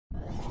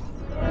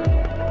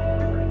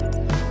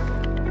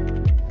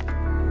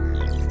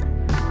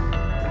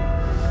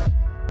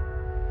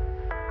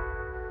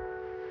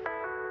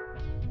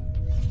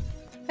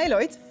Hey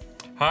Lloyd.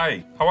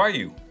 Hi, how are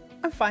you?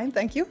 I'm fine,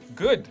 thank you.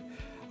 Good.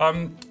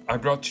 I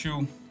brought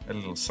you a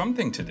little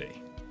something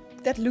today.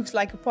 That looks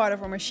like a part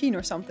of a machine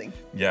or something.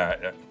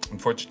 Yeah,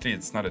 unfortunately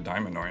it's not a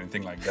diamond or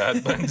anything like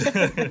that,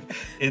 but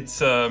it's,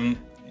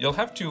 you'll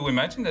have to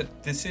imagine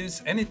that this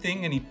is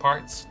any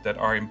parts that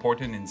are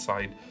important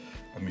inside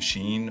a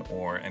machine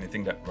or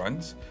anything that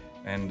runs,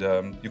 and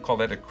you call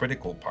that a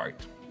critical part.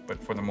 But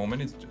for the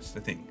moment it's just a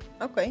thing.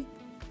 Okay.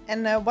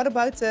 And what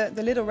about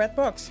the little red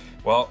box?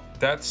 Well,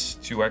 that's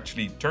to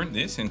actually turn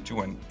this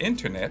into an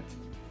Internet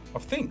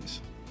of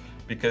Things.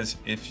 Because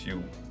if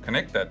you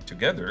connect that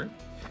together,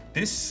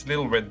 this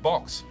little red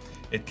box,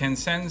 it can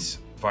sense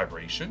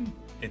vibration,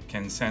 it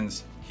can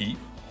sense heat,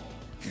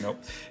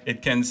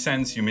 it can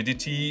sense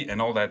humidity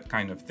and all that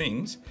kind of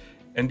things.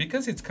 And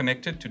because it's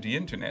connected to the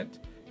internet,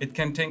 it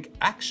can take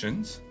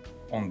actions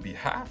on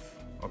behalf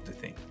of the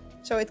thing.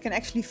 So it can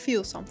actually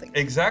feel something.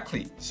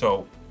 Exactly.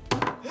 So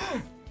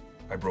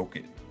I broke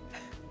it.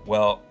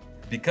 Well,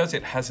 because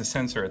it has a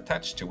sensor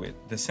attached to it,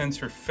 the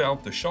sensor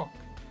felt the shock.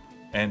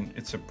 And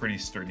it's a pretty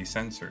sturdy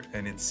sensor,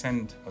 and it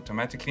sent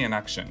automatically an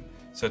action,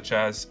 such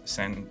as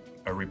send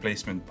a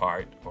replacement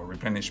part or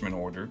replenishment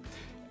order.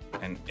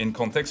 And in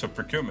context of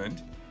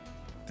procurement,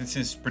 this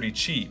is pretty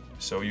cheap.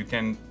 So you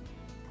can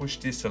push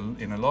this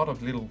in a lot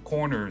of little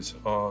corners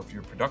of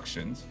your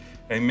productions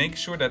and make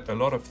sure that a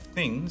lot of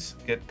things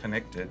get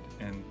connected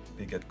and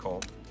they get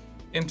called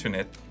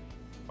Internet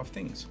of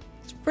Things.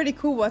 It's pretty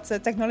cool what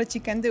technology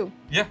can do.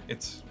 Yeah,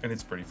 it's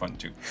pretty fun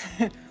too.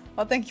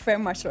 Well, thank you very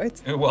much, Lloyd.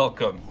 You're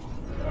welcome.